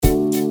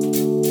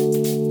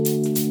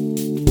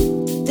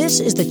This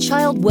is the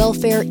Child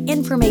Welfare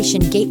Information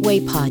Gateway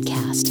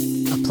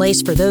Podcast, a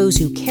place for those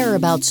who care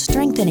about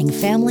strengthening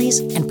families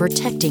and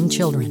protecting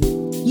children.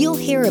 You'll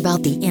hear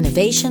about the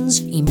innovations,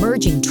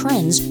 emerging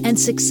trends, and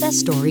success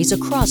stories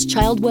across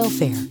child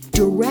welfare,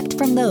 direct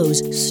from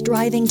those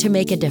striving to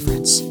make a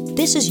difference.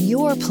 This is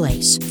your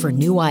place for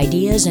new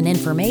ideas and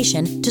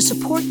information to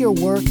support your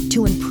work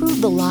to improve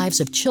the lives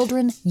of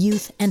children,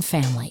 youth, and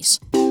families.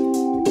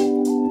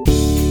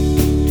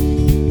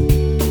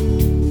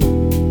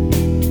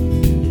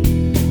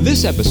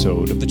 This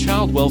episode of the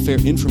Child Welfare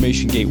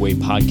Information Gateway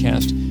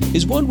podcast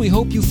is one we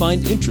hope you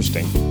find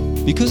interesting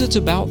because it's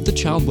about the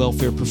child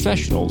welfare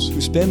professionals who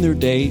spend their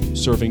day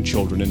serving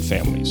children and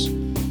families.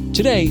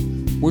 Today,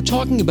 we're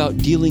talking about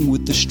dealing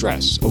with the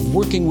stress of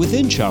working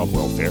within child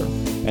welfare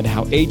and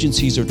how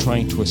agencies are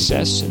trying to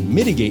assess and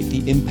mitigate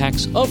the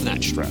impacts of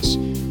that stress,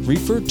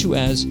 referred to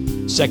as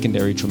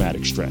secondary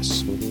traumatic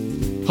stress.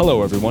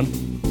 Hello, everyone.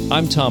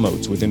 I'm Tom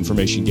Oates with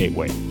Information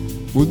Gateway.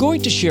 We're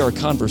going to share a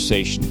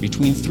conversation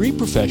between three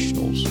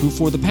professionals who,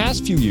 for the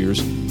past few years,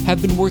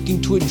 have been working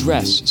to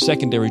address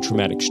secondary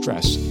traumatic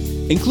stress,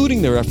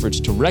 including their efforts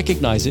to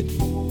recognize it,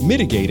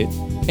 mitigate it,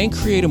 and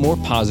create a more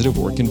positive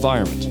work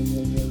environment.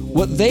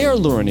 What they are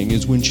learning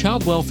is when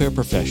child welfare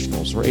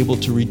professionals are able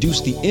to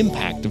reduce the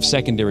impact of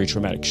secondary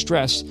traumatic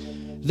stress,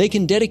 they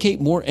can dedicate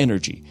more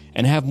energy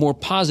and have more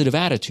positive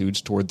attitudes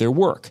toward their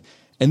work.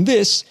 And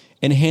this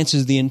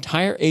enhances the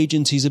entire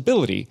agency's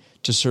ability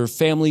to serve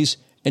families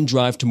and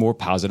drive to more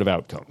positive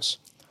outcomes.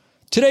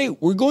 Today,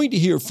 we're going to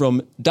hear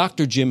from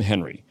Dr. Jim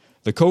Henry,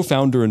 the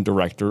co-founder and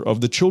director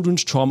of the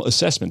Children's Trauma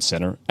Assessment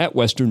Center at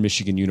Western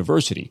Michigan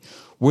University,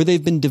 where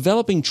they've been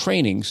developing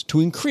trainings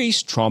to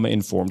increase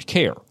trauma-informed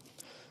care.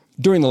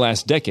 During the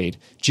last decade,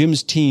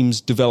 Jim's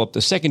teams developed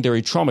a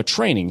secondary trauma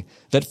training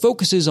that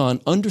focuses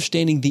on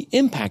understanding the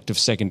impact of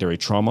secondary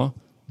trauma,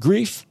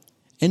 grief,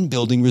 and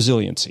building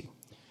resiliency.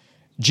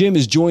 Jim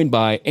is joined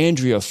by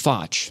Andrea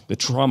Foch, the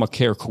trauma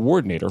care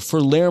coordinator for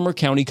Larimer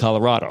County,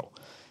 Colorado.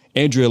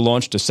 Andrea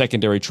launched a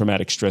secondary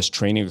traumatic stress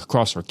training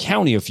across her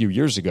county a few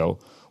years ago,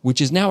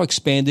 which is now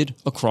expanded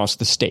across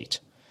the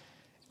state.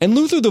 And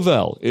Luther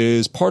Lavelle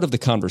is part of the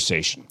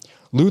conversation.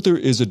 Luther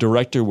is a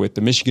director with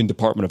the Michigan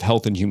Department of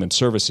Health and Human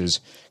Services,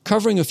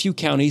 covering a few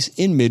counties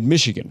in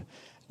mid-Michigan.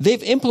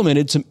 They've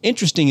implemented some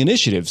interesting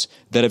initiatives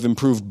that have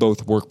improved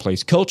both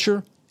workplace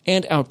culture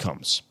and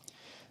outcomes.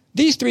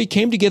 These three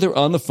came together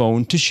on the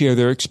phone to share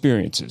their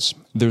experiences.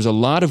 There's a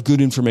lot of good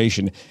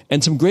information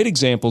and some great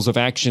examples of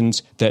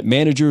actions that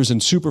managers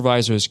and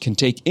supervisors can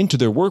take into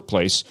their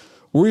workplace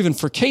or even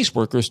for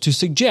caseworkers to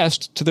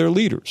suggest to their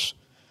leaders.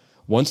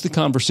 Once the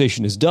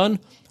conversation is done,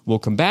 we'll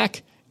come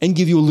back and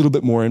give you a little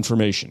bit more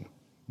information.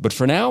 But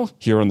for now,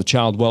 here on the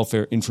Child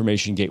Welfare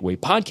Information Gateway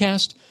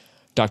podcast,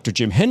 Dr.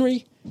 Jim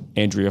Henry,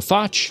 Andrea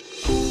Foch,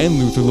 and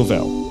Luther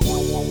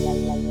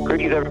Lavelle.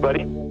 Greetings,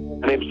 everybody.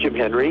 My name is Jim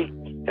Henry,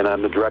 and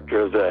I'm the director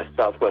of the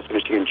Southwest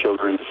Michigan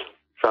Children's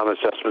Trauma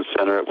Assessment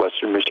Center at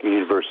Western Michigan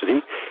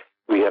University.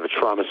 We have a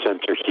trauma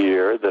center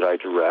here that I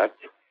direct,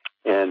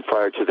 and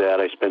prior to that,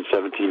 I spent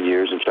 17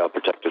 years in Child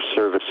Protective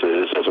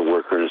Services as a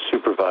worker and a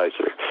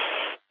supervisor.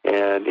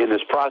 And in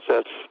this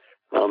process,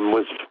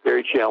 was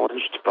very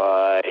challenged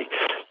by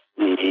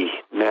the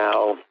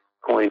now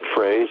coined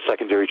phrase,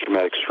 secondary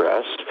traumatic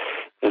stress.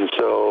 And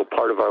so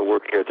part of our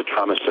work here at the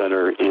Trauma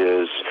Center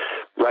is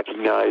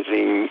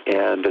recognizing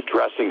and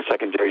addressing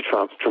secondary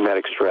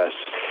traumatic stress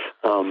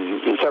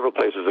in several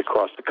places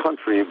across the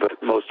country, but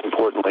most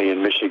importantly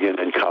in Michigan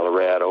and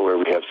Colorado, where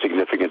we have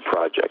significant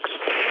projects.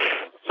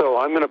 So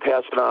I'm going to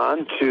pass it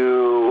on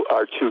to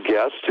our two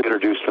guests to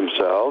introduce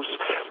themselves.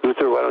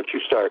 Luther, why don't you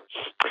start?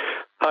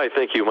 Hi,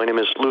 thank you. My name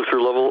is Luther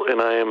Lavelle, and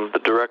I am the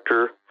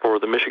director for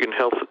the Michigan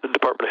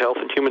Department of Health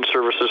and Human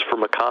Services for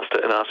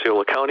Mecosta and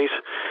Osceola counties,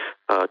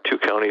 two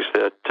counties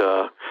that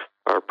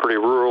are pretty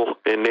rural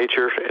in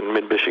nature in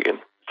mid-Michigan.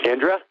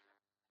 Andrea?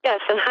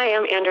 Yes, and hi,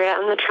 I'm Andrea.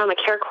 I'm the trauma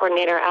care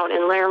coordinator out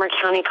in Larimer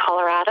County,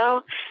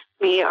 Colorado.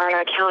 We are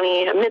a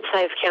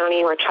mid-sized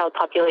county where child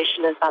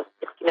population is about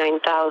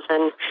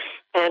 69,000,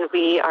 and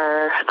we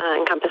are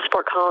encompass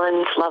Fort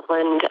Collins,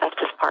 Loveland,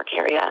 Estes Park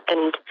area,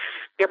 and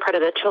we are part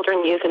of the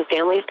Children, Youth, and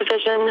Families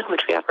Division,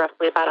 which we have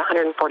roughly about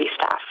 140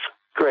 staff.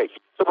 Great.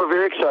 So we're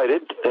very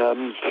excited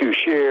to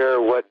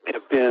share what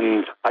have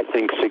been, I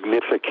think,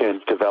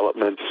 significant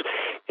developments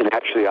in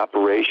actually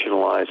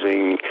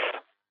operationalizing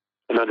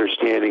an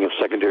understanding of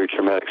secondary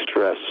traumatic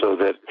stress so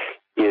that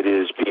it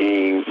is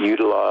being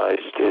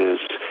utilized as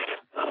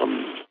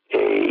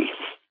a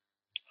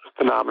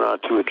phenomenon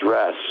to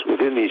address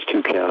within these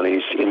two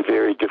counties in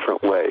very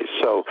different ways.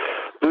 So,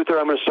 Luther,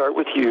 I'm going to start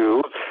with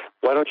you.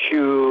 Why don't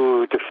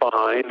you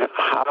define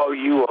how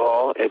you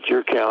all at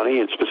your county,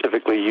 and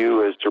specifically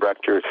you as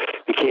director,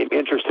 became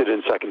interested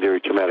in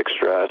secondary traumatic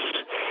stress,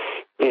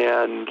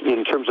 and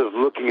in terms of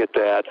looking at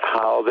that,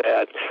 how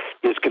that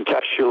is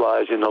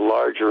contextualized in the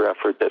larger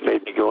effort that may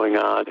be going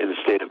on in the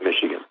state of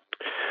Michigan.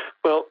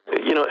 Well,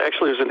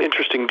 actually, it was an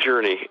interesting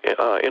journey.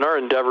 In our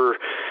endeavor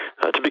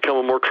to become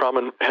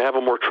have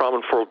a more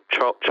trauma-informed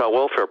child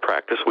welfare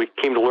practice, we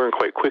came to learn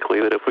quite quickly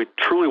that if we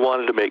truly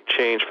wanted to make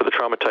change for the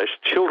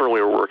traumatized children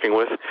we were working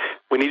with,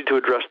 we needed to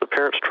address the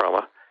parents'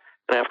 trauma.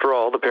 And after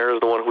all, the parent is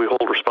the one who we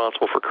hold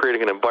responsible for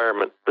creating an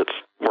environment that's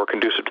more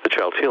conducive to the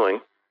child's healing.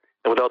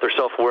 And without their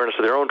self-awareness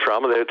of their own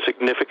trauma, they would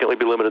significantly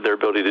be limited their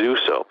ability to do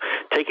so.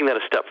 Taking that a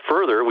step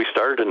further, we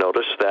started to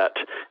notice that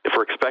if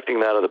we're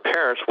expecting that of the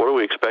parents, what are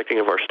we expecting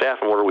of our staff,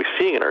 and what are we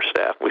seeing in our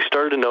staff? We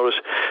started to notice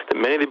that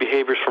many of the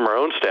behaviors from our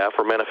own staff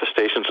were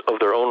manifestations of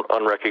their own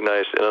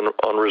unrecognized and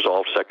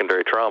unresolved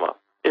secondary trauma.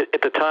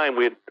 At the time,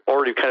 we had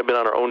already kind of been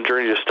on our own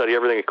journey to study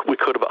everything we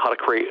could about how to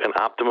create an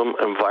optimum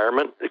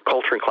environment,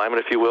 culture and climate,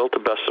 if you will, to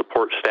best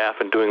support staff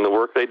in doing the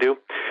work they do.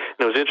 And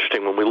it was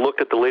interesting, when we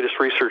looked at the latest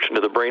research into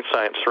the brain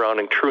science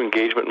surrounding true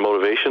engagement and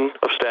motivation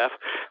of staff,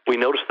 we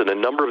noticed that a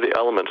number of the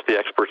elements the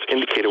experts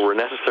indicated were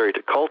necessary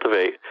to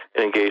cultivate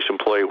an engaged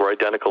employee were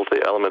identical to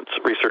the elements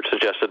research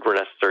suggested were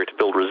necessary to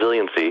build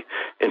resiliency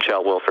in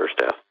child welfare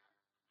staff.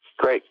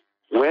 Great.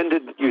 When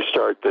did you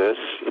start this,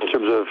 in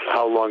terms of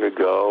how long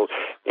ago,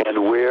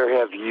 and where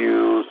have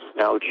you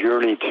now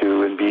journeyed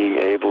to in being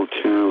able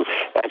to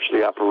actually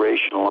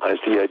operationalize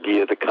the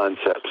idea, the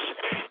concepts,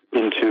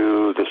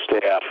 into the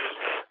staff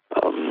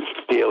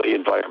daily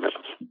environment?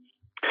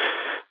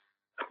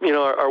 You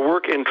know, our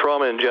work in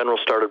trauma in general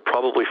started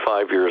probably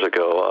 5 years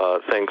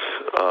ago, thanks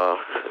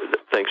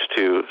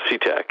to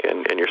CTAC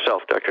and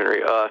yourself, Dr.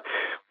 Henry.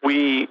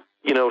 We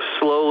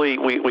slowly,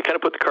 we kind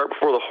of put the cart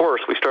before the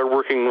horse. We started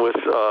working with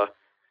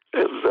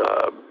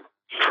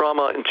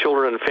trauma in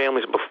children and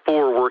families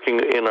before working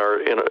in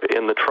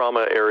the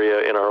trauma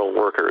area in our own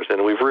workers,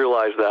 and we've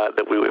realized that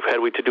had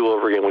we to do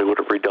over again, we would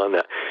have redone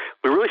that.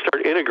 We really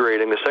started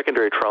integrating the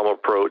secondary trauma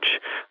approach,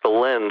 the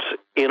lens,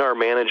 in our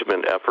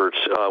management efforts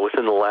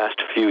within the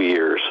last few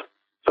years.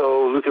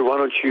 So, Luther, why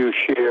don't you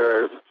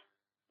share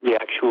the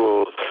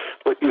actual,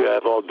 what you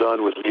have all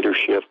done with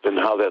leadership and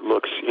how that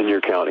looks in your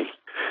county?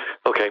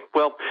 Okay.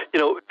 Well,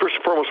 first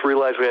and foremost,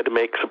 realize we had to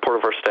make support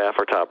of our staff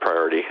our top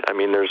priority. I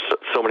mean, there's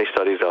so many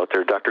studies out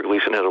there. Dr.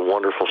 Gleason has a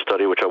wonderful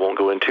study, which I won't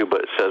go into,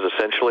 but it says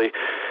essentially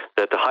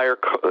that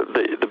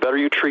the better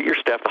you treat your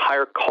staff, the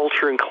higher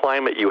culture and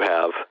climate you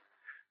have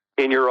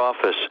in your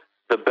office,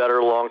 the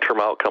better long-term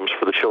outcomes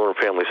for the children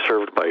and families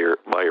served by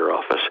your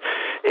office.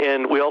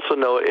 And we also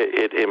know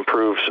it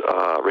improves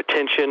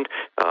retention.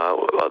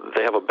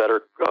 They have a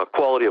better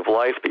quality of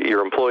life,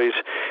 your employees.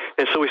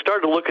 And so we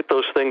started to look at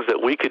those things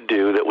that we could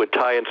do that would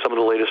tie in some of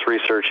the latest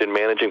research in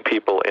managing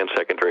people and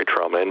secondary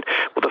trauma. And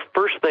the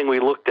first thing we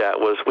looked at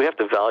was we have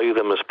to value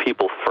them as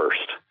people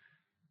first.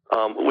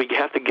 We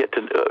have to get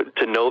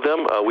to know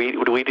them.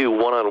 We do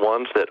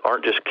one-on-ones that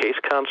aren't just case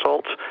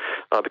consults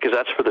because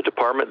that's for the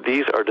department.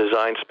 These are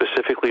designed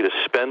specifically to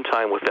spend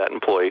time with that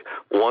employee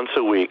once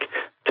a week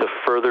to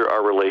further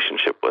our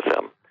relationship with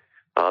them.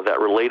 That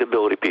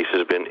relatability piece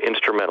has been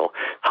instrumental.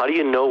 How do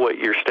you know what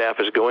your staff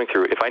is going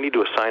through? If I need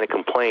to assign a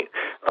complaint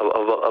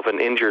of an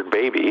injured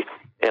baby,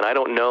 and I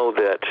don't know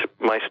that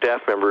my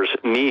staff member's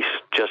niece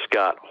just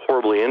got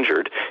horribly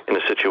injured in a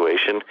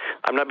situation,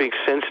 I'm not being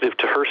sensitive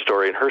to her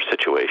story and her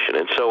situation.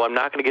 And so I'm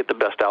not going to get the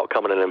best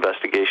outcome in an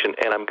investigation,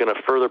 and I'm going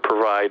to further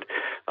provide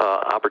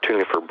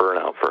opportunity for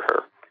burnout for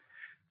her.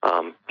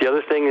 The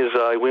other thing is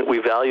we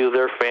value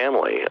their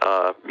family.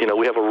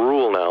 We have a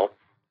rule now.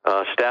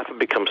 Staff have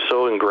become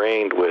so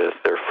ingrained with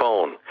their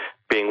phone,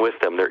 being with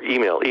them, their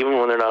email, even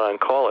when they're not on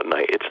call at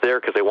night. It's there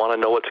because they want to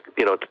know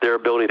it's their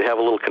ability to have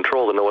a little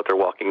control to know what they're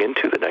walking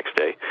into the next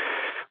day.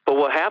 But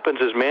what happens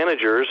is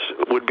managers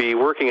would be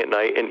working at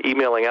night and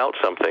emailing out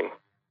something,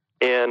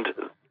 and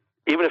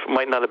even if it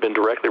might not have been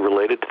directly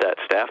related to that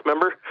staff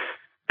member,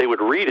 they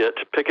would read it,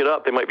 pick it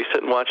up, they might be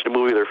sitting watching a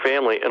movie with their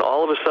family, and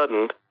all of a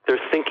sudden they're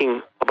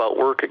thinking about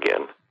work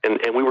again. And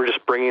we were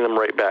just bringing them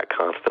right back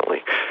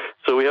constantly.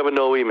 So we have a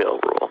no email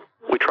rule.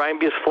 We try and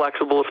be as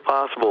flexible as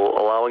possible,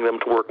 allowing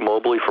them to work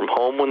mobily from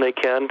home when they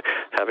can,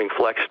 having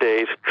flex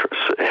days,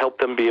 help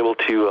them be able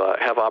to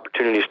have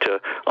opportunities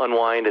to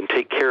unwind and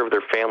take care of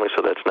their family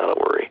so that's not a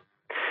worry.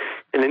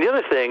 And then the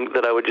other thing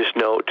that I would just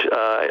note,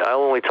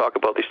 I'll only talk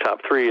about these top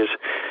three, is,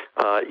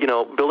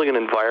 building an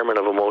environment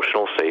of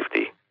emotional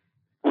safety.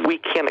 We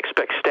can't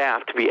expect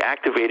staff to be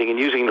activating and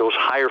using those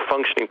higher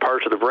functioning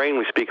parts of the brain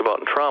we speak about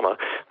in trauma.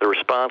 They're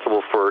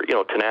responsible for,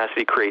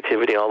 tenacity,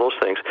 creativity, and all those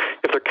things.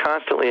 If they're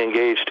constantly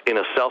engaged in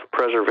a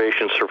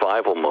self-preservation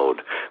survival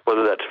mode,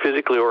 whether that's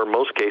physically or in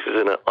most cases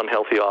in an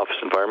unhealthy office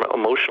environment,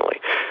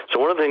 emotionally. So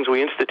one of the things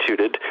we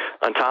instituted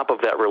on top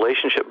of that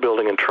relationship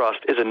building and trust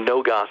is a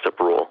no gossip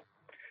rule.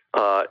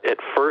 At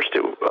first,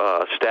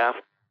 staff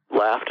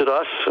laughed at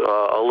us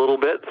a little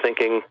bit,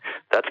 thinking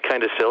that's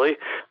kind of silly,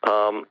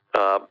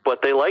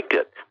 but they liked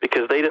it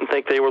because they didn't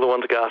think they were the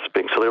ones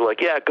gossiping. So they're like,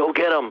 yeah, go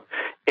get them.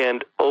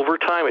 And over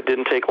time, it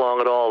didn't take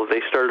long at all.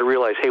 They started to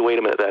realize, hey, wait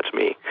a minute, that's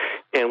me.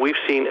 And we've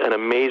seen an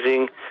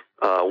amazing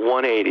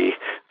 180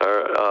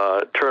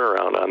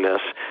 turnaround on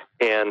this.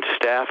 And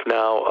staff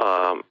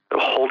now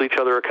hold each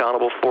other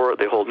accountable for it.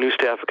 They hold new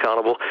staff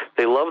accountable.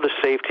 They love the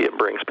safety it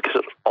brings because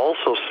it's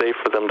also safe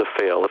for them to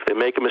fail. If they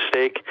make a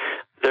mistake,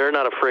 they're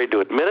not afraid to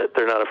admit it.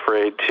 They're not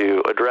afraid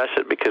to address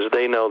it because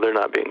they know they're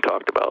not being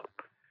talked about.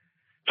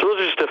 So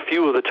those are just a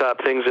few of the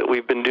top things that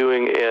we've been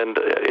doing, and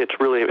it's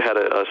really had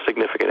a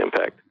significant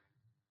impact.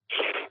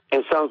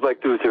 And it sounds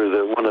like, Luther,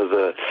 that one of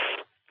the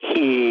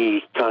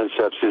key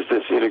concepts is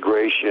this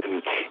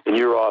integration in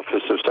your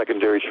office of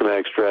secondary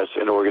traumatic stress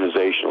and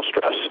organizational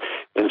stress.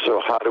 And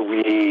so how do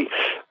we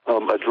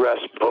address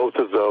both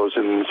of those,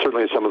 and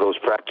certainly some of those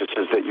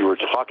practices that you were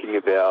talking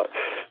about,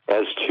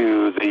 as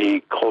to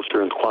the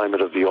culture and climate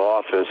of the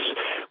office,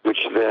 which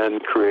then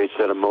creates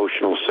that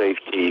emotional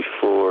safety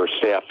for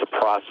staff to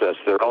process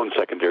their own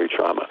secondary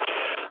trauma.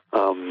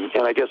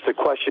 And I guess the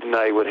question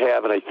I would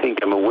have, and I think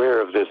I'm aware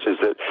of this, is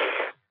that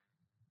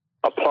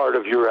a part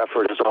of your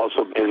effort has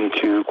also been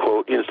to,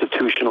 quote,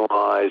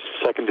 institutionalize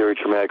secondary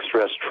traumatic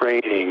stress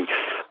training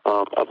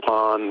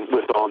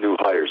with all new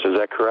hires. Is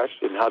that correct?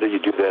 And how do you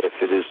do that if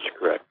it is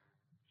correct?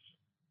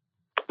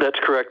 That's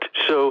correct.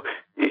 So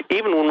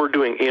even when we're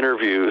doing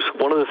interviews,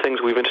 one of the things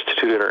we've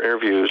instituted in our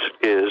interviews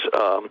is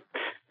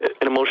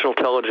an emotional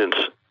intelligence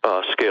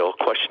scale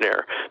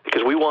questionnaire,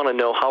 because we want to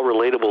know how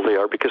relatable they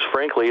are, because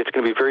frankly it's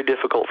going to be very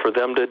difficult for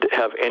them to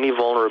have any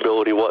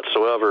vulnerability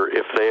whatsoever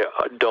if they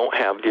don't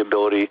have the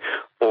ability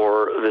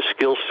or the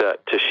skill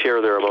set to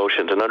share their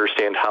emotions and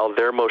understand how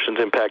their emotions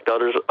impact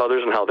others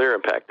and how they're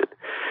impacted.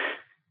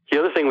 The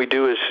other thing we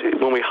do is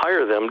when we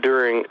hire them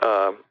during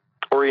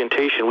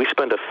orientation, we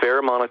spend a fair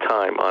amount of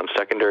time on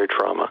secondary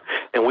trauma,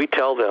 and we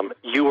tell them,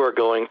 you are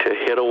going to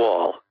hit a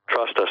wall.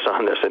 Trust us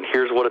on this, and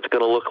here's what it's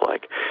going to look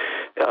like,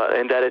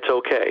 and that it's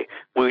okay.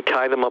 We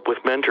tie them up with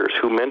mentors,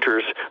 who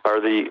mentors are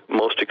the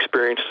most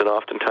experienced and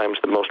oftentimes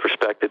the most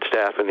respected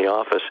staff in the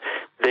office.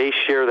 They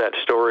share that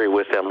story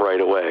with them right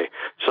away,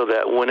 so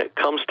that when it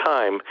comes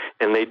time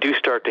and they do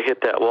start to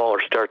hit that wall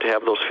or start to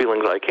have those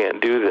feelings, I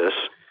can't do this,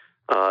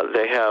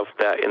 they have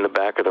that in the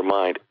back of their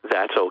mind.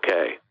 That's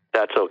okay.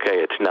 That's okay.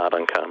 It's not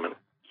uncommon.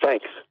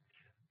 Thanks.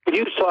 Could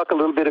you talk a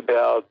little bit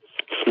about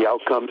the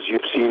outcomes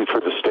you've seen for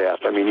the staff?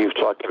 I mean, you've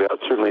talked about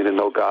certainly the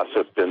no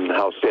gossip and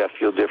how staff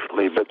feel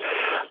differently, but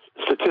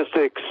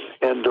statistics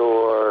and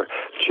or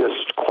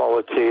just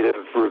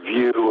qualitative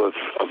review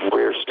of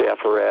where staff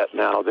are at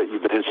now that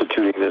you've been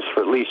instituting this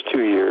for at least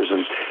 2 years,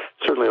 and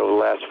certainly over the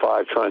last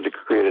 5 trying to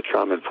create a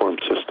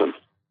trauma-informed system.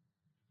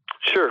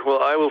 Sure.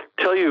 Well, I will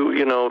tell you,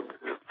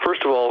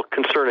 first of all,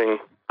 concerning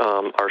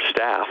our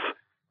staff,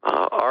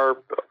 our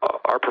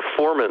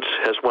performance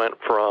has went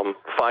from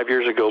 5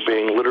 years ago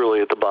being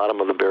literally at the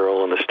bottom of the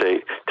barrel in the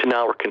state to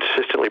now we're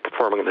consistently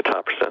performing in the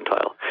top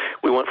percentile.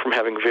 We went from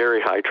having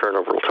very high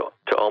turnover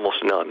to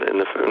almost none. In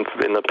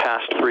the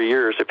past 3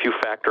 years, if you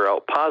factor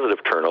out positive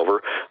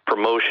turnover,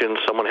 promotion,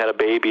 someone had a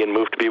baby and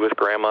moved to be with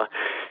grandma,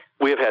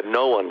 we have had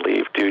no one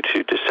leave due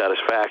to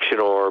dissatisfaction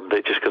or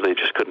because they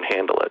just couldn't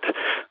handle it.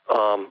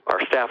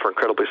 Our staff are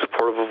incredibly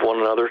supportive of one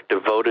another,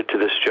 devoted to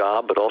this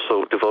job, but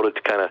also devoted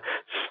to kind of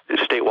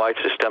statewide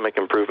systemic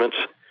improvements.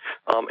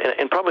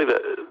 And probably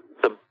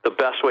the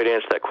best way to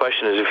answer that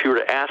question is if you were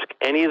to ask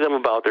any of them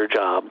about their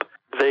job,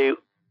 they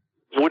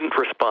wouldn't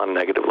respond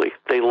negatively.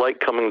 They like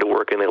coming to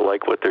work and they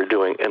like what they're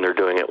doing, and they're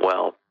doing it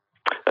well.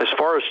 As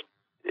far as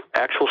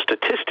actual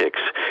statistics,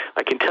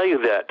 I can tell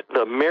you that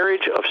the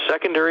marriage of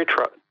secondary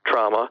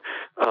trauma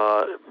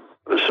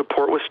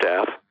support with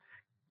staff,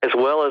 as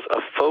well as a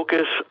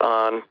focus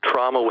on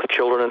trauma with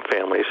children and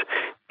families,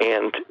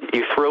 and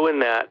you throw in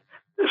that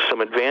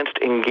some advanced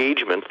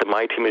engagement, the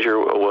My Team Is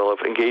Your Well of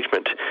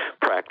engagement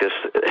practice,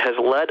 has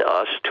led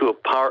us to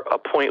a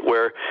point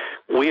where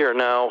we are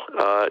now,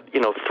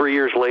 3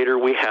 years later,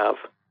 we have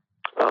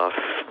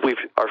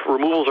our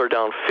removals are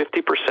down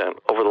 50%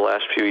 over the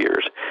last few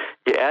years.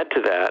 You add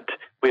to that,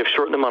 we have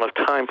shortened the amount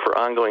of time for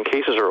ongoing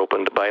cases are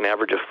opened by an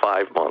average of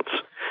 5 months,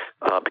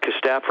 because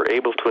staff are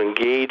able to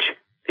engage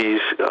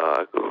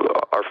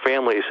our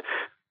families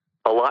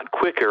a lot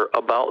quicker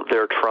about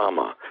their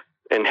trauma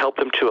and help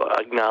them to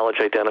acknowledge,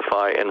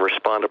 identify, and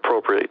respond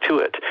appropriately to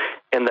it.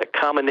 And that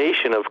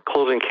combination of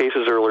closing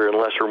cases earlier and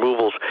less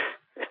removals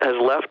has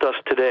left us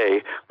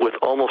today with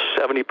almost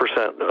 70%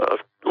 of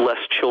less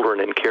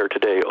children in care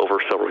today over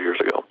several years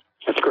ago.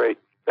 That's great.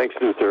 Thanks,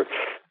 Luther.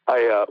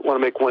 I want to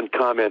make one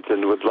comment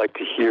and would like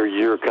to hear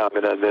your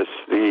comment on this.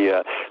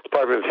 The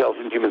Department of Health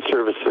and Human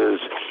Services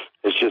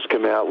has just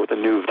come out with a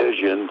new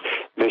vision,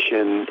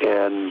 mission,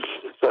 and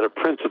set of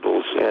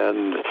principles.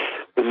 And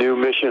the new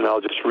mission,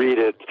 I'll just read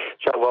it.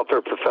 Child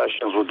welfare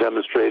professionals will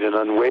demonstrate an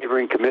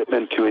unwavering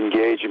commitment to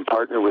engage and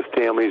partner with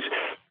families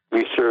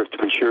we serve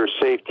to ensure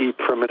safety,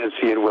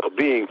 permanency, and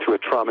well-being through a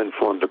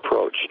trauma-informed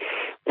approach.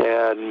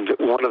 And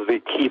one of the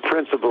key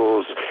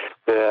principles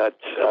that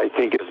I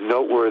think is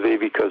noteworthy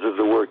because of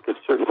the work that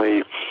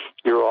certainly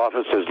your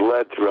office has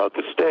led throughout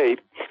the state,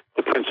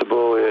 the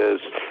principle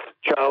is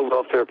child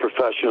welfare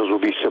professionals will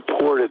be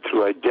supported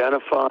through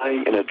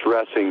identifying and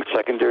addressing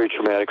secondary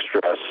traumatic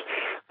stress,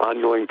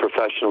 ongoing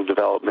professional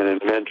development,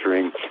 and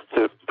mentoring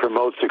to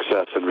promote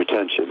success and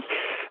retention.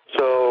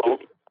 So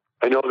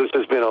I know this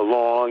has been a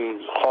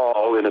long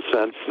haul, in a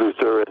sense,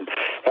 Luther, and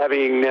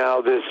having now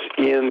this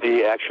in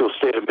the actual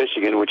state of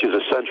Michigan, which is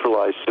a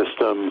centralized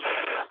system,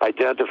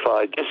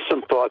 identified. Just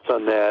some thoughts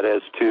on that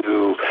as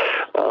to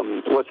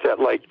what's that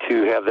like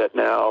to have that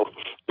now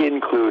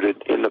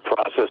included in the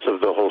process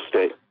of the whole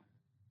state?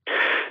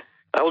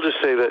 I will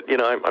just say that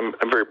I'm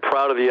very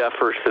proud of the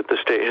efforts that the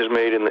state has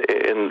made in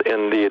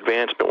the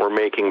advancement we're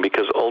making,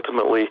 because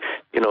ultimately,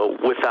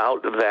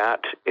 without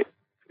that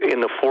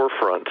in the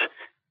forefront,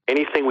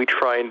 anything we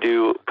try and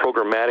do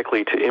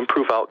programmatically to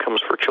improve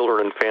outcomes for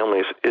children and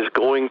families is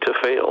going to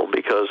fail,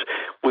 because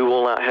we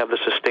will not have the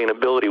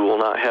sustainability, we will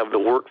not have the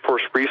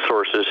workforce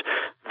resources.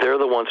 They're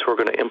the ones who are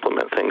going to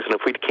implement things, and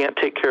if we can't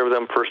take care of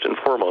them first and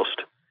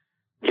foremost,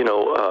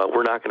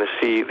 we're not going to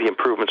see the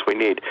improvements we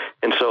need.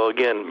 And so,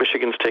 again,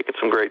 Michigan's taken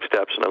some great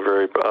steps, and I'm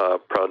very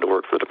proud to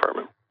work for the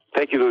department.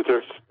 Thank you,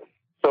 Luther.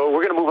 So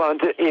we're going to move on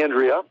to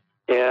Andrea,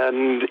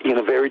 and in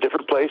a very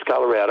different place,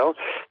 Colorado.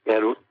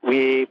 And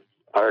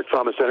our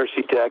Trauma Center,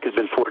 CTAC, has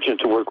been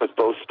fortunate to work with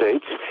both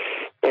states.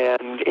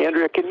 And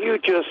Andrea, can you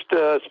just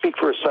speak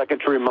for a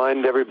second to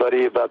remind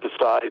everybody about the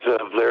size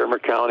of Larimer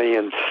County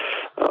and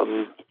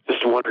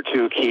just one or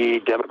two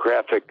key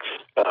demographic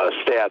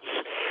stats?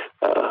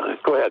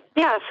 Go ahead.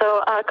 Yeah,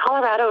 so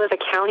Colorado is a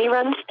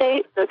county-run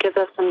state, so it gives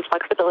us some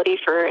flexibility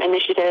for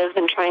initiatives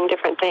and trying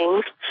different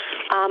things.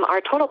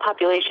 Our total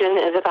population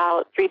is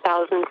about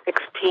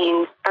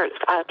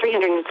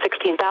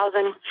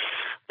 316,000.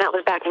 That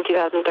was back in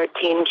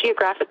 2013.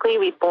 Geographically,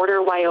 we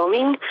border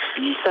Wyoming.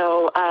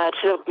 So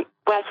to the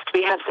west,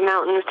 we have some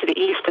mountains. To the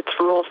east, it's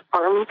rural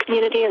farm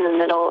community. In the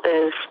middle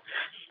is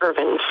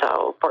urban,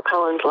 so Fort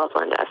Collins,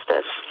 Loveland,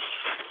 Estes.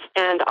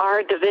 And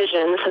our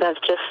division, so that's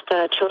just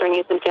children,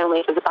 youth, and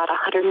families, is about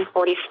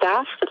 140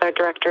 staff. So our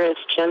director is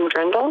Jim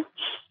Drendel.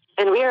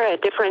 And we are a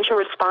differential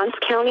response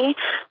county,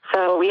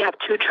 so we have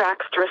two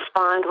tracks to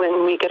respond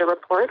when we get a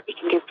report. We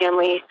can do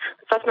family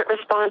assessment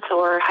response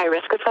or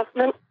high-risk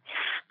assessment.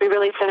 We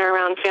really center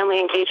around family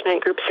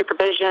engagement, group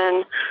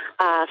supervision,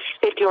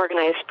 safety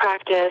organized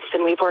practice,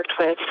 and we've worked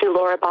with Sue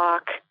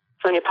Laurabach,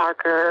 Sonia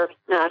Parker,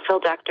 Phil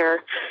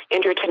Dector,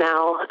 Andrew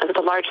Tennell, with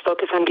a large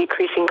focus on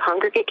decreasing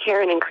congregate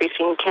care and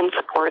increasing kin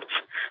supports,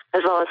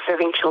 as well as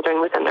serving children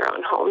within their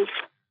own homes.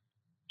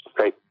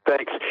 Great,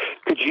 thanks.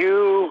 Could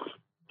you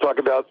talk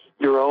about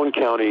your own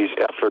county's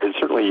effort, and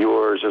certainly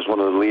yours as one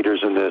of the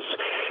leaders in this,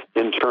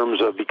 in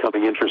terms of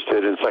becoming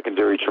interested in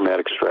secondary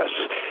traumatic stress,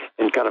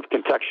 and kind of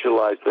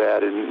contextualize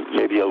that in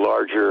maybe a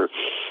larger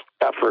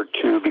effort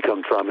to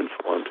become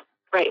trauma-informed?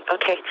 Right,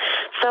 okay.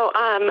 So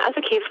as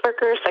a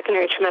caseworker,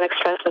 secondary traumatic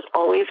stress was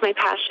always my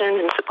passion,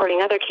 and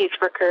supporting other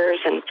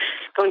caseworkers and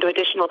going to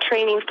additional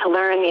trainings to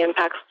learn the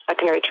impacts of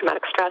secondary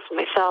traumatic stress on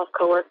myself,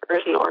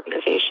 coworkers, and the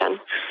organization.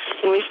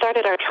 And we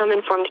started our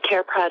Trauma-Informed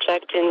Care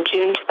Project in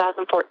June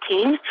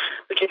 2014,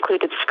 which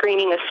included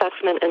screening,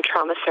 assessment, and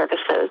trauma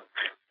services.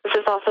 This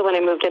is also when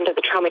I moved into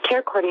the Trauma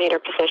Care Coordinator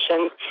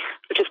position,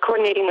 which is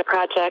coordinating the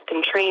project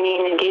and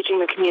training, engaging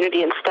the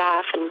community and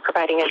staff, and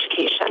providing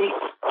education.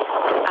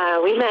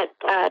 We met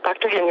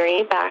Dr.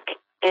 Henry back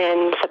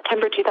in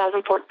September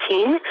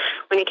 2014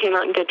 when he came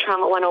out and did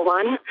Trauma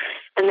 101,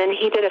 and then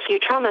he did a few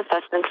trauma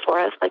assessments for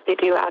us like they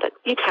do out at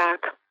CTAC,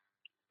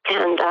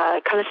 and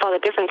kind of saw the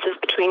differences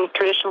between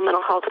traditional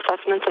mental health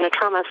assessments and a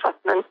trauma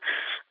assessment,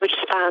 which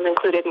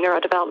included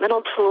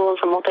neurodevelopmental tools,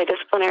 a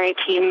multidisciplinary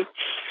team,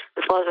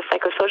 as well as a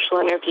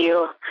psychosocial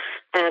interview,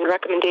 and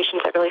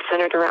recommendations that really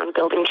centered around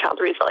building child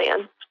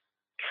resilience.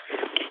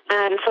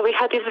 And so we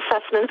had these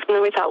assessments, and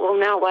then we thought, well,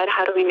 now what?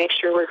 How do we make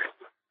sure we're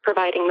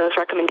providing those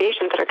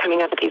recommendations that are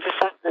coming out of these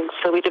assessments?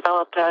 So we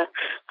developed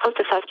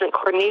post-assessment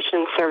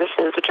coordination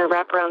services, which are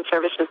wraparound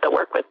services that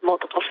work with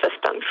multiple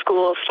systems: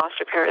 schools,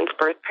 foster parents,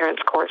 birth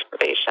parents, courts,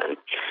 probation,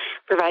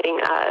 providing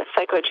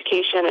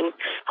psychoeducation and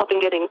helping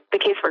getting the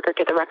caseworker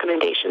get the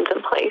recommendations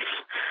in place.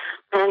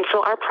 And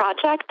so our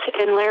project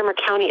in Larimer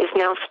County is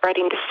now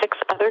spreading to 6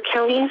 other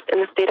counties in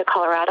the state of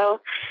Colorado,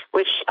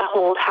 which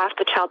hold half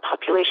the child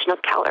population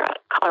of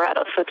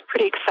Colorado. So it's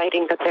pretty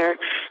exciting that they're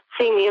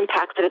seeing the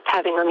impact that it's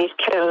having on these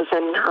kiddos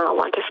and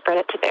want to spread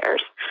it to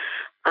theirs.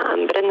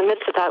 But in the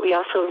midst of that, we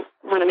also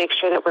want to make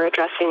sure that we're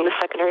addressing the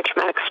secondary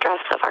traumatic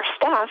stress of our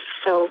staff.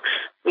 So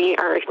we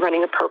are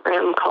running a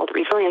program called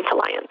Resilience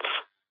Alliance.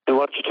 And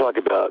why don't you talk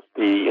about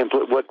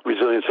what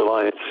Resilience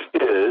Alliance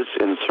is,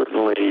 and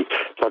certainly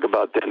talk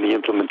about then the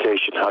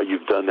implementation, how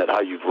you've done that,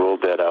 how you've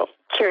rolled that out.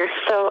 Sure.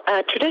 So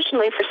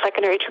traditionally for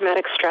secondary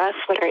traumatic stress,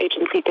 what our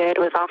agency did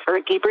was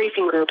offer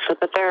debriefing groups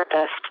with a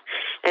therapist.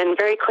 And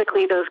very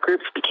quickly, those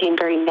groups became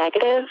very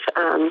negative.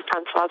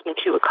 Francois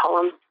Matou would call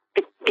them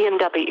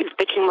BMWs,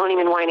 bitching, moaning,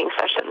 and whining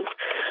sessions,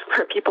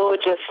 where people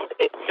would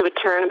it would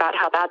turn about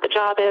how bad the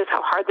job is,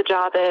 how hard the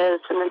job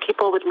is, and then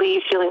people would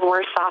leave feeling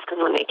worse off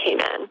than when they came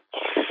in.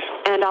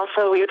 And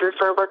also we would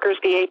refer workers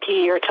BAP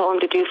or tell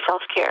them to do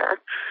self-care.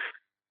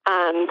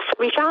 So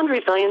we found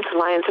Resilience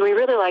Alliance, and we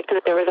really liked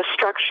that there was a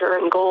structure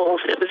and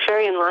goals. It was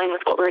very in line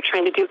with what we were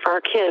trying to do for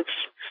our kids,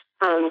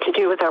 to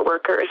do with our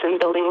workers and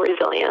building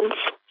resilience.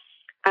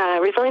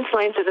 Resilience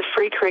Alliance is a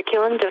free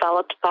curriculum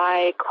developed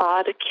by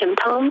Claude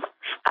Kimpom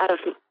out of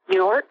New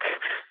York,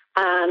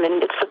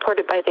 and it's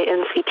supported by the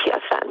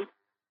NCTSN.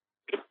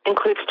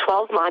 includes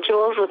 12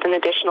 modules with an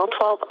additional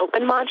 12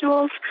 open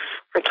modules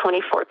for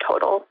 24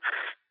 total.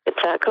 It's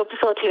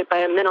co-facilitated by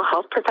a mental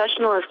health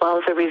professional as well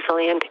as a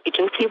resilient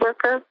agency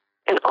worker,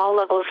 and all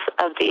levels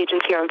of the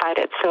agency are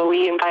invited. So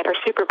we invite our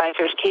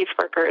supervisors,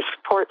 caseworkers,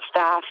 support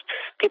staff,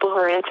 people who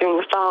are answering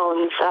the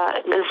phones,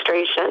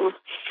 administration,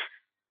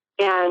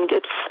 and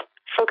it's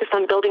focused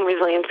on building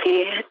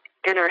resiliency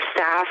in our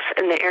staff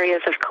in the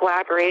areas of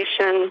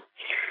collaboration,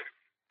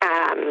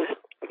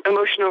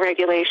 emotional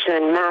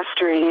regulation,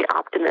 mastery,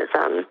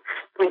 optimism.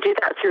 We do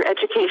that through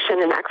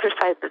education and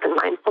exercises and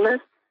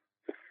mindfulness.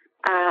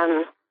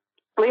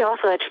 We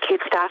also educate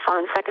staff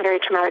on secondary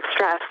traumatic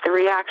stress, the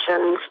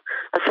reactions,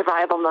 a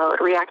survival mode,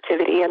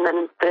 reactivity, and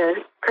then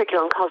the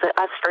curriculum calls it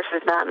us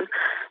versus them.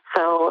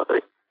 So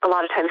a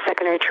lot of times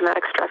secondary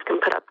traumatic stress can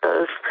put up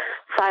those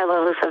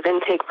silos of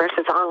intake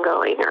versus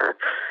ongoing, or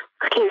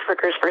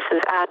caseworkers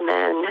versus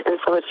admin. And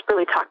so it's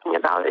really talking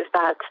about is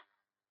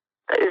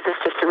this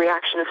just a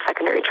reaction of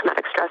secondary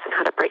traumatic stress and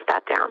how to break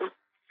that down.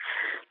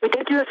 We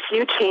did do a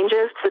few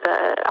changes to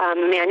the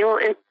manual,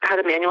 how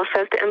the manual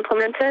says to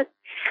implement it.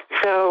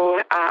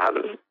 So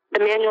the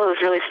manual is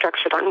really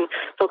structured on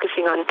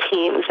focusing on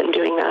teams and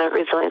doing a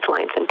resilience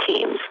alliance in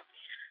teams.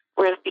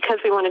 Whereas because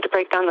we wanted to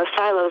break down those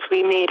silos,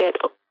 we made it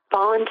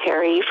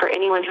voluntary for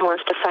anyone who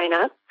wants to sign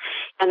up,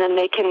 and then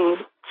they can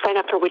sign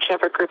up for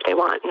whichever group they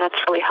want. And that's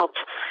really helped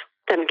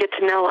them get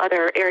to know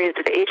other areas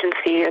of the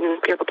agency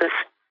and be able to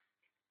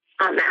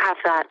have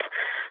that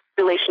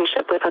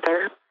relationship with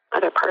other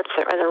parts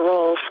or other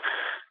roles.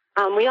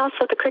 We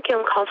also, the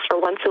curriculum calls for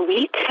once a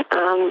week.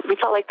 We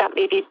felt like that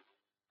may be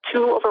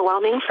too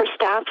overwhelming for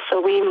staff, so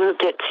we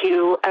moved it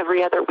to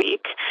every other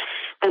week.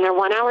 And they're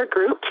 1 hour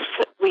groups.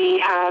 We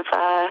have,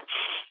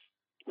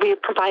 we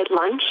provide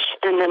lunch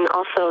and then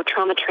also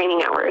trauma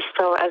training hours.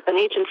 So as an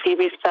agency,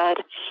 we've said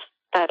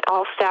that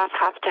all staff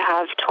have to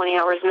have 20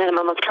 hours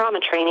minimum of trauma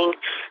training.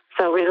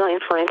 So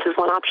Resilience Alliance is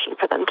one option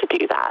for them to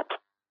do that.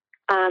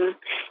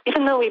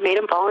 Even though we made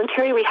them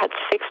voluntary, we had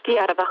 60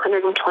 out of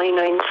 129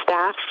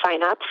 staff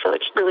sign up, so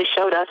it really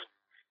showed us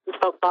and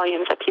spoke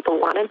volumes that people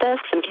wanted this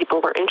and people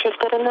were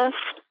interested in this.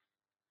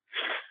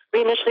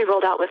 We initially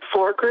rolled out with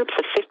 4 groups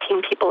of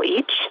 15 people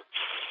each,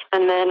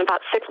 and then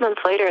about 6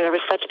 months later, there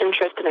was such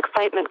interest and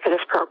excitement for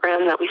this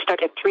program that we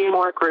started 3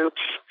 more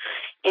groups,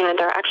 and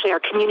our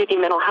community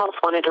mental health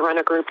wanted to run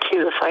a group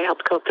too, so I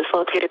helped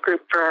co-facilitate a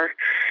group for our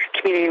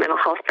community mental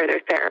health for their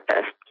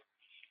therapists.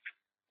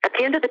 At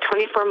the end of the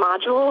 24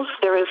 modules,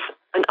 there was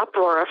an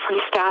uproar from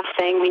staff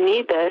saying, we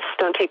need this,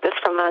 don't take this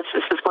from us.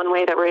 This is one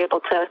way that we're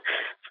able to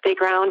stay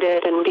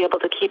grounded and be able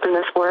to keep in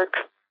this work.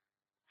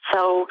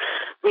 So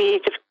we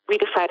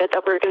decided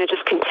that we're going to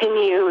just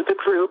continue the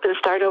group and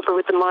start over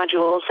with the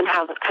modules and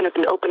have kind of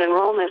an open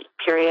enrollment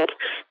period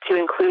to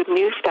include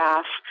new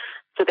staff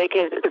so the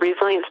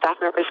resilient staff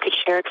members could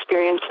share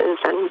experiences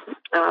and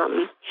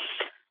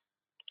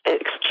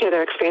share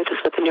their experiences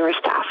with the newer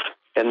staff.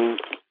 And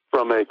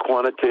from a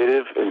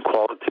quantitative and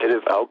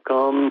qualitative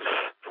outcome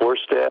for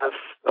staff,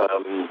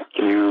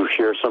 can you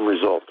share some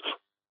results?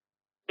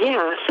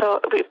 Yeah, so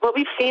what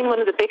we've seen,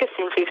 one of the biggest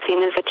things we've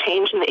seen is a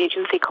change in the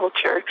agency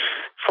culture.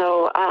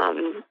 So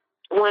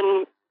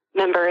one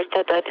member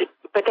said that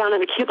but down in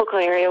the cubicle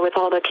area with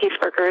all the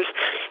caseworkers,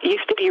 it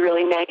used to be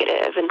really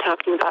negative and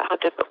talking about how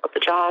difficult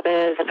the job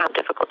is and how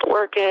difficult the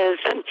work is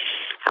and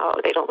how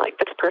they don't like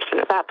this person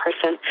or that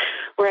person.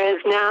 Whereas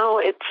now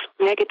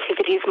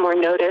negativity is more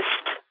noticed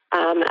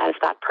as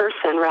that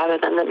person rather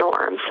than the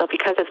norm. So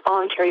because it's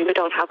voluntary, we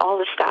don't have all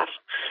the staff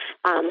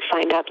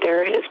signed up.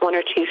 There is 1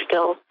 or 2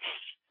 still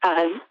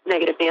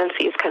negative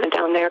Nancy's kind of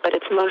down there, but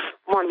it's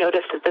more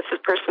noticed that this is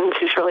a person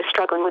who's really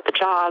struggling with the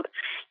job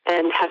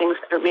and having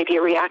maybe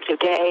a reactive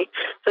day.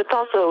 So it's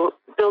also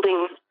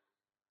building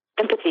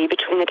empathy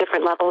between the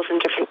different levels and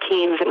different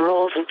teams and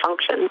roles and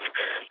functions.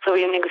 So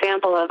we have an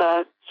example of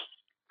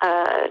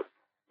a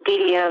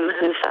DDM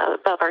who's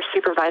above our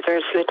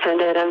supervisors who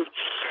attended, and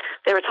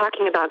they were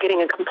talking about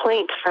getting a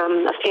complaint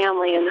from a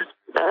family, and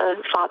the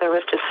father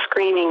was just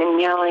screaming and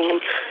yelling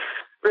and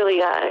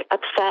really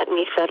upset, and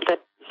he said that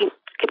he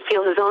could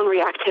feel his own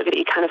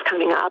reactivity kind of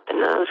coming up and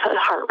his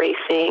heart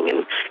racing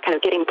and kind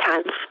of getting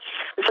tense.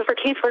 And so for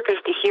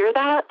caseworkers to hear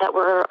that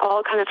we're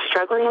all kind of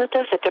struggling with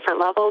this at different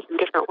levels in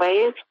different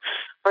ways,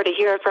 or to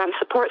hear from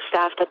support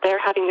staff that they're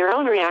having their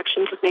own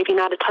reactions with maybe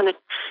not a ton of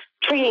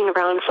training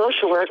around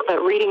social work,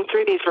 but reading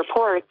through these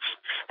reports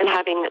and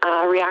having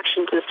a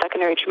reaction to the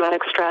secondary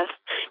traumatic stress,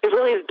 it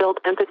really has built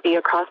empathy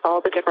across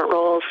all the different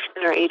roles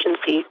in our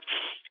agency.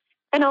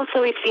 And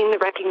also we've seen the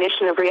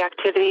recognition of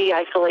reactivity,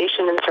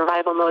 isolation, and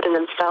survival mode in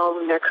themselves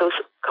and their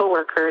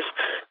co-workers.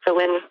 So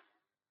when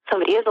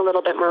somebody is a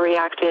little bit more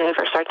reactive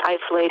or starts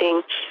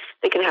isolating,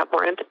 they can have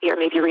more empathy or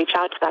maybe reach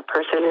out to that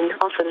person and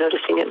also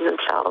noticing it in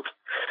themselves.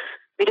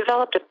 We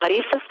developed a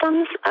buddy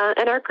systems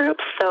in our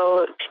groups,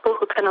 so people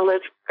who kind of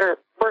live or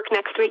work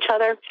next to each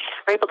other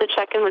are able to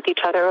check in with each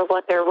other of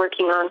what they're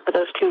working on for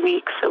those 2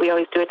 weeks. So we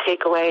always do a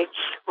takeaway,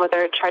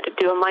 whether try to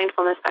do a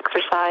mindfulness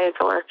exercise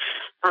or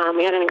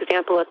we had an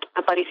example of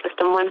a buddy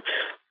system. One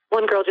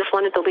one girl just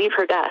wanted to leave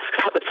her desk.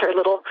 That was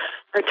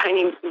her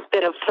tiny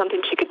bit of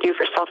something she could do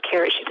for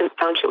self-care. She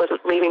found she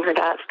wasn't leaving her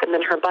desk. And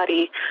then her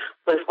buddy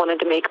wanted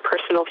to make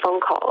personal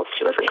phone calls.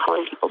 She wasn't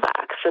calling people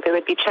back. So they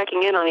would be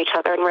checking in on each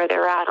other and where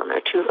they're at on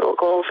their 2 little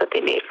goals that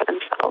they made for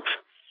themselves.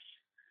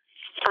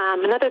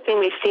 Another thing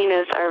we've seen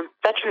is our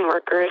veteran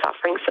workers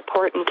offering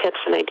support and tips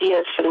and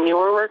ideas for the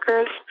newer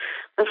workers.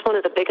 That's one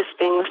of the biggest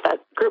things that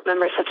group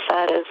members have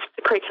said is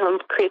the curriculum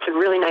creates a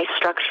really nice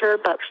structure,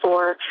 but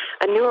for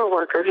a newer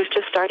worker who's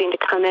just starting to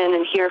come in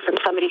and hear from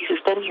somebody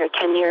who's been here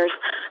 10 years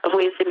of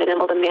ways they've been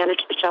able to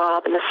manage the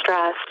job and the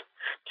stress,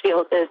 to be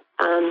able to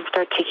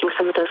start taking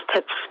some of those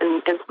tips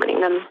and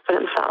implementing them for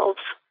themselves.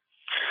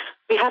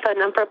 We have a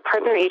number of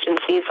partner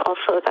agencies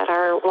also that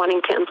are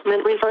wanting to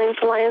implement Resilience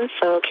Alliance,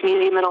 so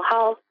Community Mental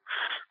Health,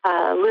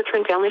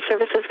 Lutheran Family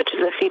Services, which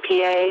is a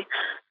CPA,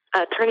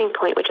 Turning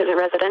Point, which is a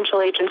residential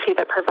agency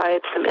that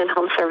provides some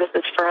in-home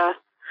services for us,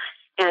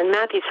 and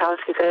Matthew's House,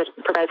 who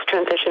provides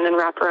transition and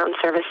wraparound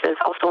services,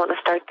 also want to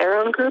start their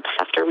own groups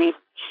after we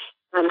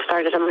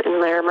started them in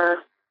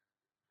Larimer.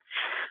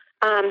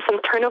 Some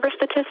turnover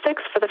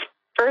statistics for the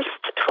first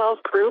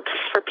 12 groups.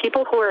 For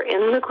people who are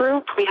in the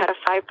group, we had a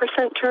 5%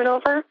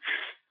 turnover,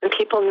 and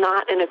people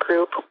not in a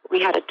group, we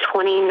had a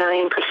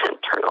 29%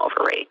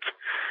 turnover rate.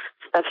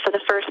 So that's for the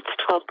first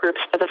 12 groups.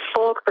 For the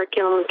full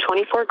curriculum,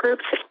 24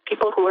 groups,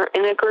 people who were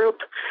in a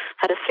group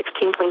had a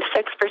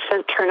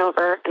 16.6%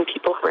 turnover, and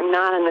people who were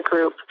not in the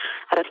group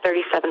had a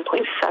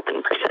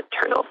 37.7%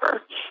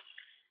 turnover.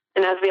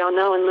 And as we all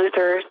know, and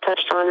Luther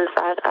touched on, is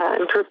that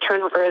improved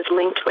turnover is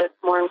linked with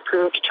more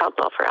improved child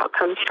welfare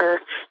outcomes for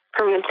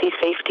permanency,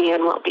 safety,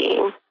 and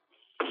well-being.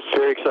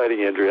 Very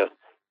exciting, Andrea.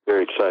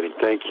 Very exciting.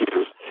 Thank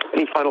you.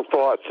 Any final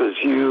thoughts as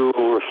you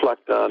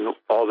reflect on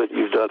all that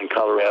you've done in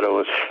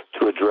Colorado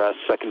to address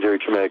secondary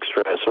traumatic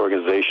stress,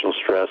 organizational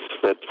stress,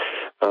 that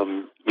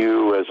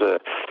you as a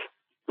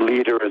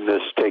leader in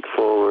this take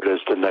forward as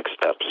the next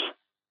steps?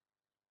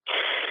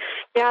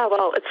 Yeah,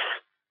 well, it's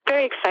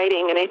very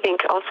exciting, and I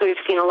think also we've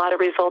seen a lot of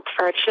results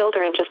for our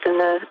children just in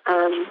the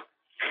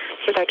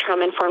with our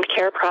trauma-informed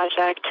care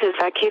project, is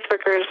that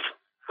caseworkers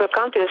who have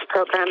gone through this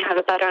program have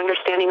a better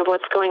understanding of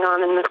what's going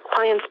on in the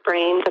client's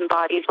brains and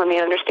bodies when they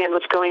understand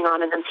what's going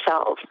on in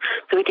themselves.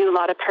 So we do a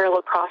lot of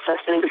parallel process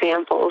and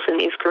examples in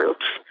these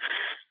groups.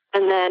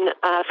 And then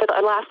for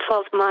the last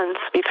 12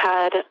 months, we've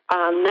had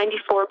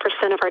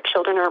 94% of our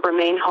children are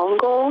remain home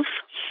goals.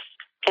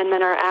 And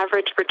then our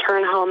average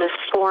return home is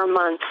 4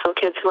 months. So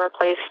kids who are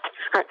placed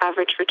are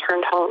average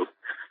returned home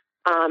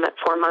at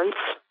 4 months.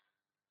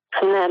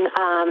 And then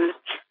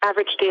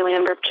average daily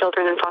number of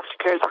children in foster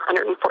care is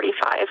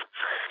 145.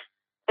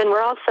 And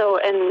we're also,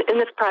 in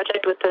this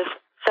project with the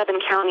 7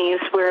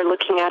 counties, we're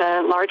looking at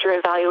a larger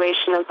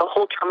evaluation of the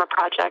whole trauma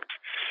project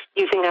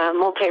using a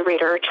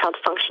multi-rater child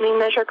functioning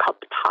measure called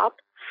the TOP,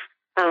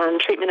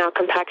 treatment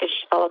outcome package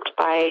developed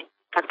by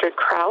Dr.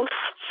 Krause.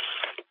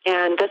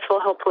 And this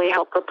will hopefully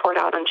help report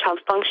out on child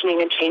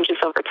functioning and changes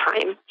over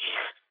time.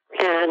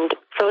 And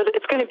so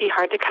it's going to be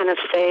hard to kind of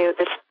say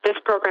this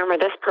program or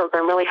this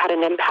program really had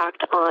an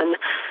impact on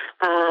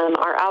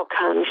our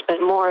outcomes,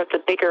 but more of the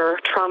bigger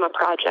trauma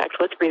project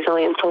with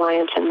Resilience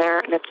Alliance in there.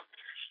 And it's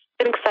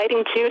been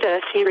exciting, too,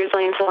 to see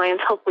Resilience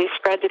Alliance hopefully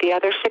spread to the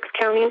other 6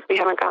 counties. We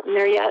haven't gotten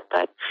there yet,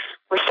 but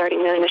we're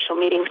starting the initial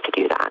meetings to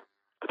do that.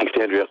 Thanks,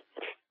 Andrea.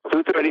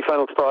 Luther, any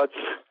final thoughts?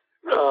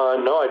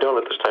 No, I don't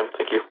at this time.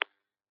 Thank you.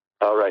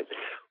 All right.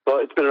 Well,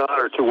 it's been an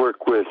honor to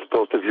work with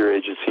both of your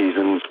agencies,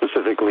 and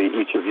specifically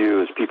each of you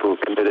as people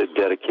committed,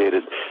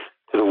 dedicated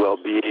to the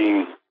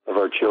well-being of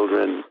our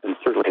children and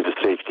certainly the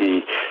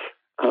safety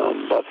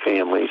of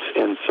families.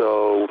 And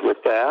so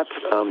with that,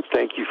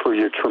 thank you for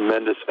your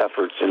tremendous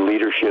efforts and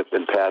leadership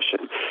and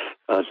passion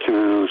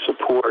to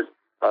support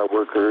our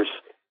workers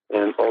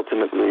and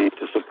ultimately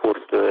to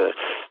support the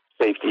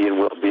safety and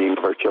well-being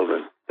of our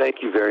children.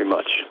 Thank you very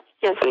much.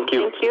 Yes, thank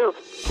you. Thank you.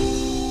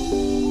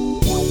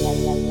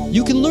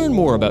 You can learn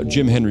more about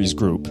Jim Henry's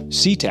group,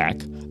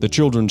 CTAC, the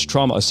Children's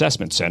Trauma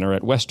Assessment Center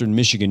at Western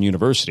Michigan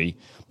University,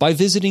 by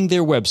visiting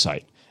their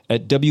website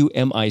at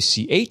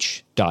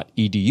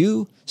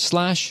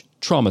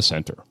wmich.edu/trauma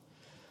center.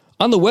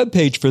 On the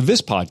webpage for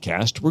this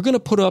podcast, we're going to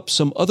put up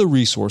some other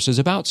resources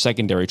about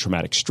secondary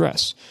traumatic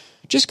stress.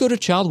 Just go to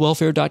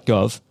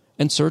childwelfare.gov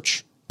and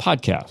search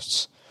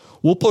podcasts.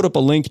 We'll put up a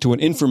link to an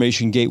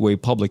Information Gateway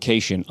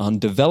publication on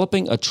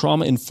developing a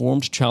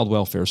trauma-informed child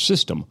welfare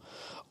system,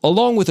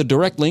 along with a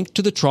direct link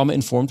to the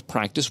Trauma-Informed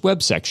Practice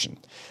web section.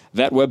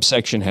 That web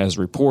section has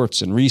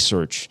reports and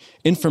research,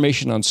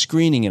 information on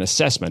screening and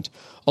assessment,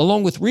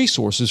 along with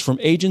resources from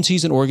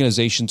agencies and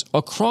organizations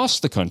across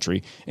the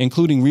country,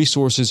 including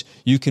resources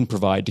you can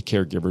provide to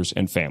caregivers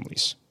and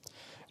families.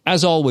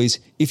 As always,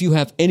 if you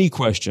have any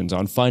questions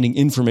on finding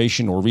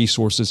information or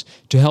resources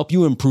to help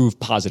you improve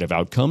positive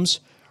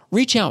outcomes,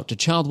 reach out to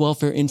Child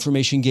Welfare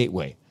Information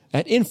Gateway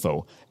at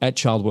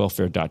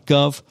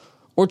info@childwelfare.gov,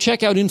 or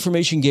check out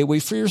Information Gateway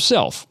for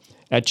yourself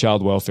at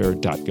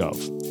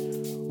childwelfare.gov.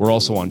 We're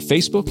also on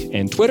Facebook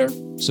and Twitter,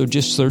 so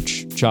just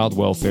search Child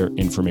Welfare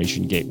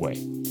Information Gateway.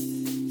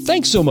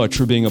 Thanks so much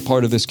for being a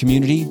part of this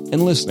community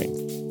and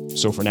listening.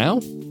 So for now,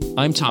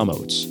 I'm Tom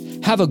Oates.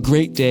 Have a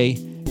great day,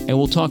 and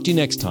we'll talk to you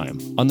next time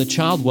on the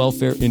Child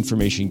Welfare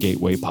Information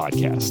Gateway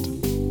podcast.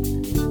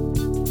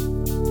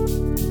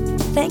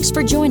 Thanks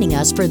for joining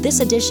us for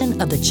this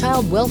edition of the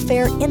Child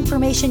Welfare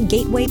Information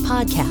Gateway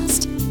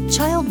podcast.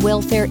 Child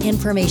Welfare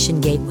Information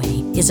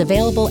Gateway is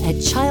available at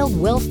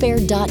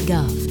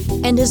childwelfare.gov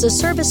and is a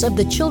service of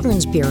the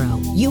Children's Bureau,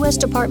 U.S.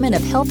 Department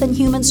of Health and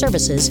Human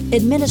Services,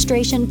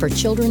 Administration for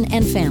Children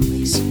and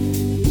Families.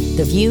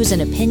 The views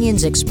and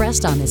opinions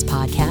expressed on this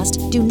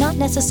podcast do not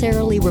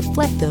necessarily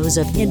reflect those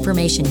of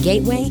Information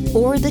Gateway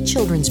or the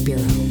Children's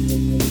Bureau.